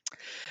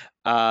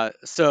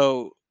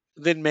 So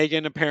then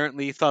Megan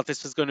apparently thought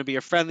this was going to be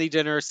a friendly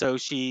dinner, so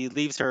she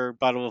leaves her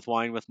bottle of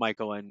wine with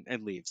Michael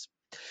and leaves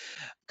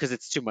because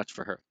it's too much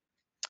for her.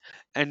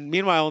 And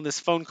meanwhile, in this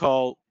phone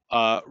call,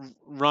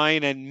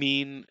 Ryan and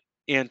Mean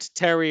Aunt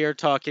Terry are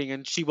talking,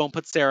 and she won't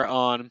put Sarah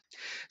on.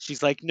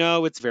 She's like,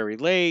 no, it's very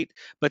late.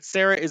 But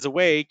Sarah is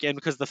awake, and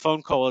because the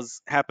phone call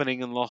is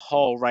happening in the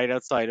hall right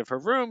outside of her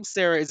room,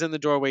 Sarah is in the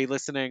doorway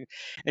listening,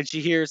 and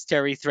she hears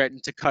Terry threaten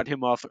to cut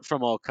him off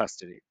from all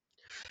custody.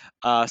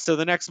 So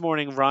the next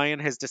morning, Ryan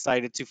has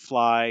decided to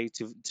fly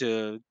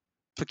to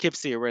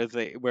Poughkeepsie or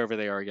wherever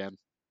they are again.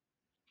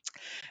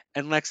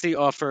 And Lexi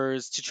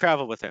offers to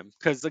travel with him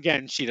because,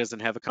 again, she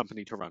doesn't have a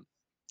company to run.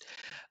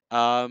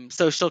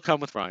 So she'll come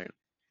with Ryan.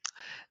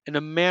 And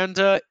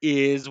Amanda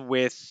is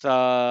with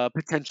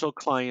potential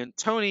client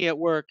Tony at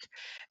work,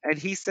 and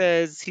he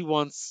says he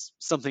wants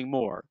something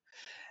more.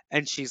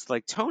 And she's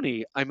like,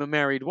 Tony, I'm a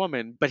married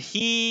woman, but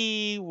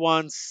he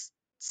wants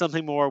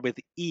something more with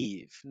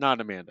Eve, not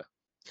Amanda.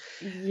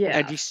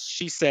 And Yes.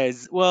 she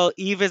says, well,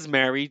 Eve is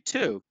married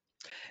too.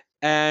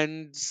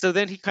 And so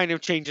then he kind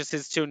of changes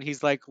his tune.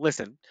 He's like,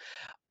 listen,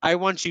 I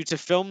want you to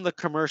film the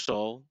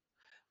commercial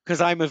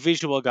because I'm a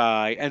visual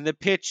guy, and the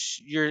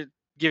pitch you're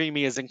giving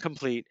me is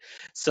incomplete.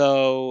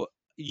 So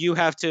you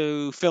have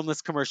to film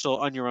this commercial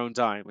on your own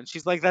dime. And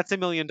she's like, that's $1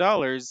 million.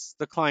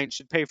 The client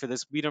should pay for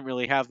this. We don't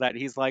really have that.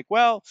 He's like,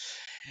 well,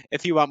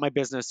 if you want my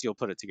business, you'll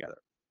put it together.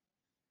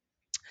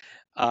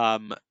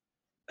 Um,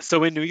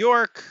 so in New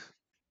York,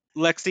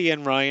 Lexi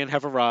and Ryan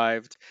have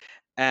arrived,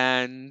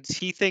 and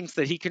he thinks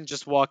that he can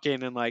just walk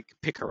in and like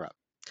pick her up.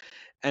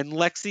 And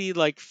Lexi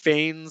like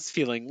feigns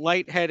feeling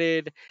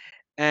lightheaded,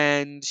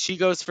 and she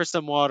goes for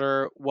some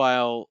water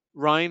while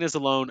Ryan is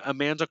alone.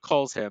 Amanda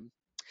calls him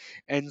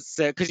and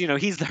said, because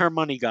he's her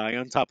money guy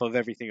on top of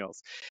everything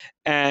else,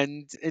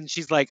 and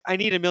she's like, I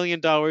need $1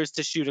 million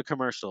to shoot a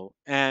commercial,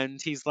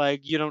 and he's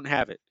like, you don't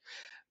have it.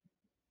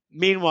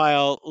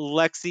 Meanwhile,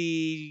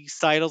 Lexi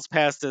sidles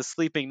past a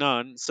sleeping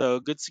nun, so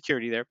good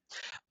security there,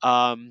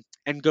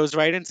 and goes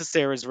right into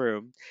Sarah's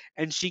room,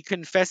 and she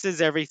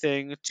confesses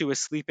everything to a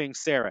sleeping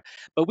Sarah.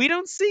 But we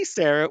don't see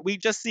Sarah; we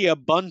just see a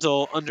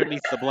bundle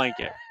underneath the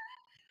blanket.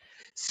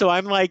 So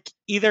I'm like,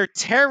 either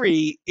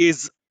Terry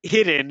is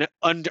hidden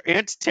under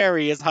Aunt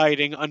Terry is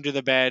hiding under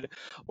the bed,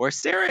 or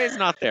Sarah is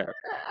not there.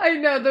 I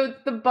know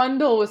the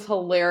bundle was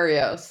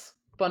hilarious.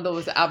 Bundle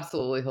was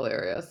absolutely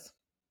hilarious.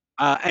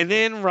 And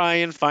then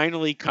Ryan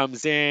finally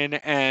comes in,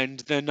 and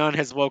the nun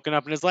has woken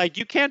up and is like,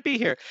 "You can't be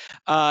here."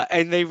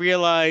 And they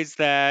realize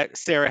that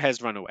Sarah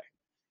has run away,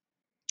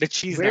 that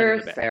she's not in the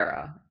Where's bed.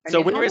 Sarah?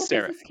 So And where how is old is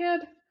Sarah? this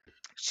kid?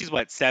 She's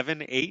what,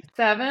 7, 8?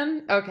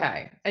 7?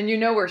 Okay. And you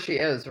know where she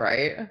is,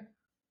 right?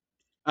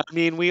 I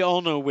mean, we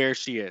all know where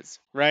she is,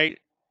 right?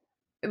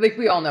 Like,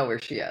 we all know where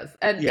she is.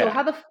 And so Yeah,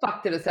 how the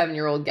fuck did a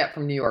 7-year-old get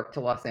from New York to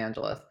Los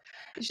Angeles?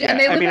 And yeah.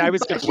 they I live mean, I in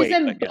was gonna she's wait,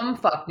 but in yeah.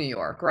 bumfuck New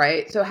York,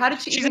 right? So how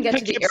did she She's even in get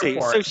to the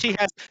Poughkeepsie, so airport? she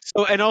has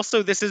and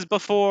also this is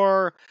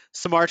before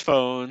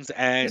smartphones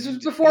This was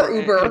and before and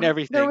Uber. There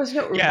everything. was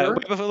no Yeah, way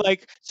Uber. before,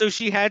 like, so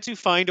she had to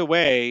find a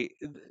way,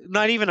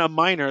 not even a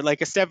minor,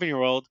 like a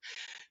 7-year-old,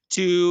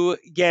 to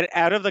get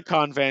out of the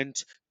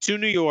convent to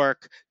New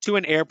York to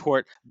an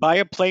airport, buy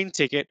a plane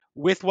ticket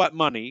with what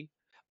money,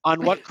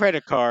 on what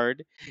credit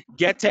card,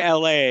 get to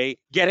LA,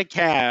 get a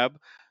cab,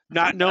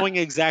 not knowing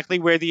exactly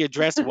where the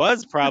address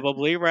was,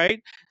 probably,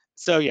 right?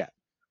 So yeah,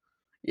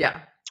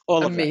 Yeah.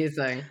 all of that.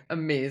 Amazing.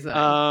 Amazing.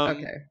 Um,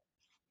 Okay.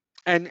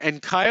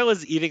 and Kyle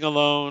is eating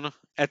alone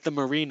at the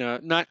marina,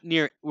 not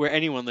near where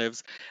anyone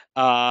lives,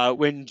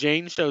 when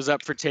Jane shows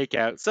up for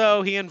takeout.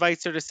 So he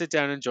invites her to sit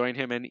down and join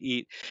him and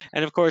eat.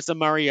 And of course, a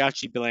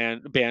mariachi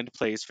band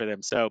plays for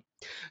them. So,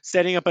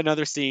 setting up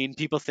another scene,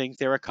 people think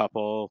they're a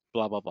couple,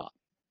 blah, blah, blah.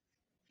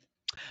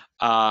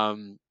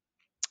 Um,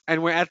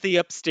 and we're at the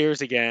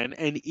upstairs again,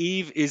 and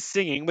Eve is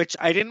singing, which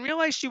I didn't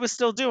realize she was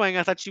still doing.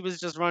 I thought she was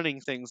just running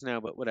things now,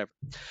 but whatever.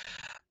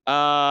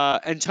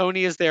 And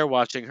Tony is there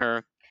watching her.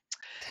 And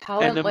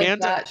Talent like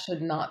Amanda, that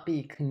should not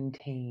be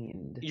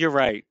contained. you're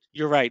right.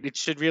 You're right. It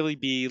should really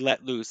be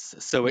let loose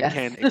so it Yes.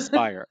 can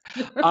expire.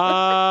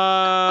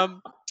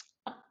 Um,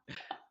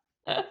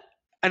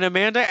 and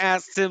Amanda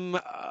asked him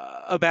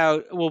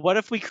about, well, what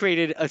if we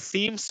created a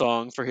theme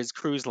song for his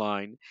cruise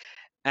line?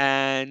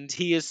 And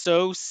he is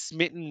so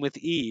smitten with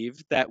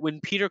Eve that when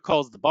Peter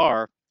calls the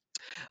bar,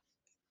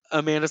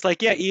 Amanda's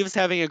like, "Yeah, Eve's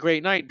having a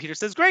great night." And Peter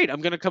says, "Great,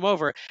 I'm gonna come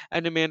over."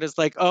 And Amanda's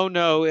like, "Oh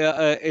no,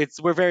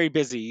 we're very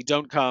busy.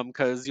 Don't come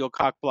because you'll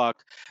cock block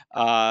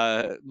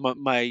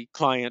my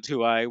client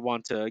who I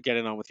want to get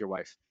in on with your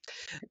wife."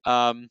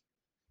 Um,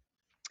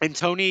 and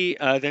Tony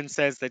then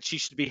says that she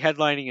should be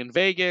headlining in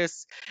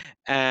Vegas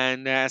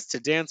and asks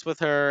to dance with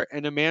her.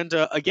 And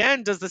Amanda,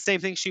 again, does the same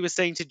thing she was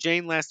saying to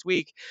Jane last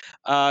week.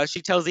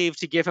 She tells Eve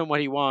to give him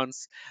what he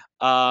wants.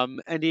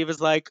 And Eve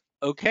is like,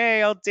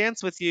 okay, I'll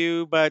dance with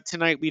you, but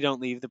tonight we don't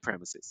leave the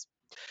premises.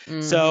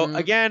 So Mhm.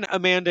 again,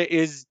 Amanda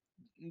is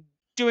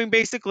doing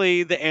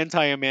basically the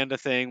anti Amanda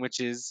thing, which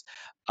is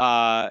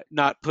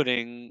not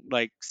putting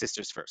like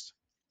sisters first.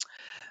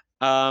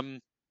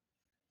 Um,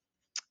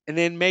 And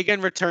then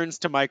Megan returns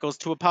to Michael's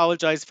to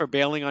apologize for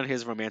bailing on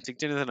his romantic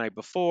dinner the night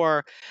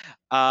before.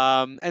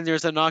 And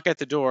there's a knock at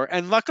the door.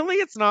 And luckily,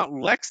 it's not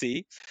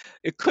Lexi.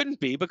 It couldn't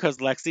be because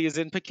Lexi is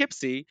in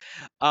Poughkeepsie.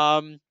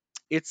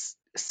 It's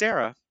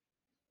Sarah.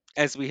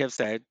 as we have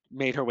said,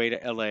 made her way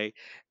to LA.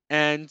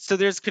 And so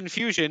there's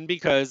confusion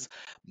because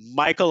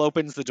Michael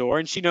opens the door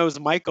and she knows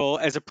Michael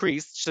as a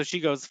priest, so she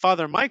goes,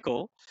 "Father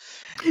Michael."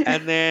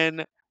 And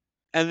then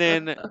and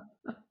then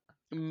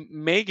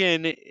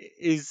Megan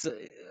is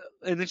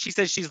and then she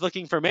says she's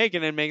looking for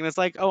Megan, and Megan is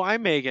like, "Oh,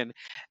 I'm Megan."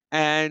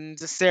 And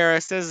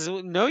Sarah says,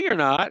 "No, you're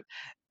not."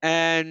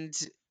 And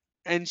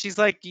she's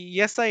like,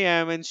 "Yes, I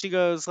am." And she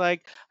goes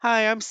like,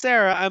 "Hi, I'm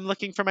Sarah. I'm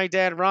looking for my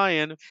dad,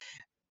 Ryan."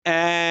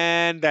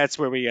 And that's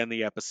where we end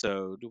the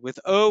episode with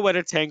 "Oh, what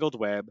a tangled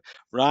web."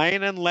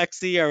 Ryan and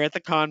Lexi are at the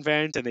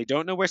convent and they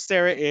don't know where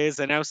Sarah is.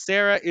 And now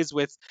Sarah is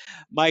with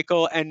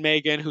Michael and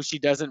Megan, who she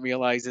doesn't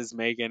realize is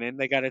Megan. And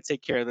they got to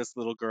take care of this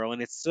little girl.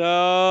 And it's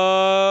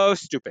so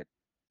stupid.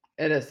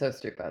 It is so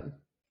stupid.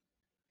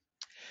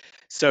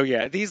 So,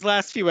 yeah, these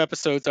last few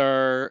episodes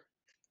are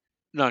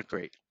not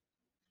great.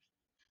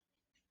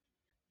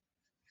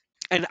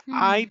 And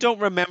I Hmm. don't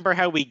remember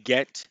how we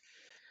get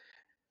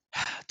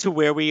to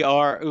where we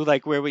are,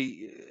 like where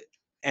we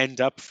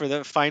end up for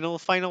the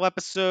final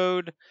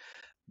episode,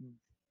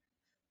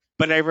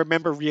 but I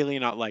remember really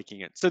not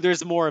liking it. So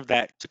there's more of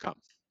that to come.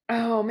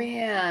 Oh,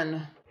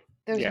 man.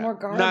 There's Yeah. more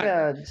Not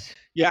garbage.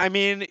 Yeah, I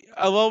mean,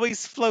 I'll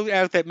always float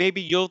out that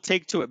maybe you'll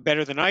take to it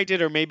better than I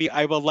did, or maybe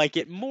I will like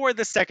it more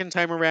the second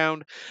time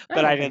around, I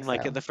don't think so.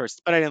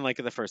 but I didn't like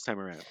it the first time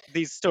around.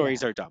 These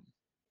stories Yeah, are dumb.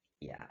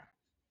 yeah.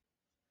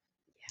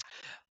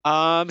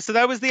 So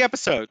that was the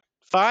episode.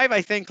 5,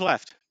 I think,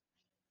 left.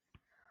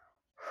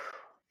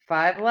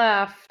 5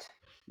 left.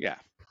 Yeah.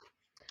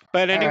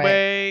 But All right.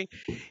 anyway,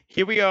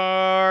 here we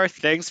are.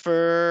 Thanks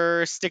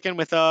for sticking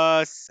with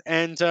us.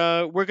 And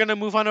we're going to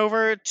move on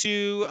over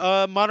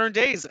to modern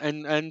days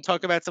and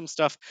talk about some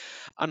stuff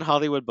on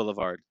Hollywood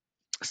Boulevard.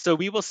 So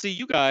we will see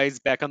you guys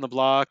back on the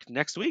block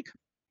next week.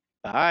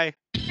 Bye.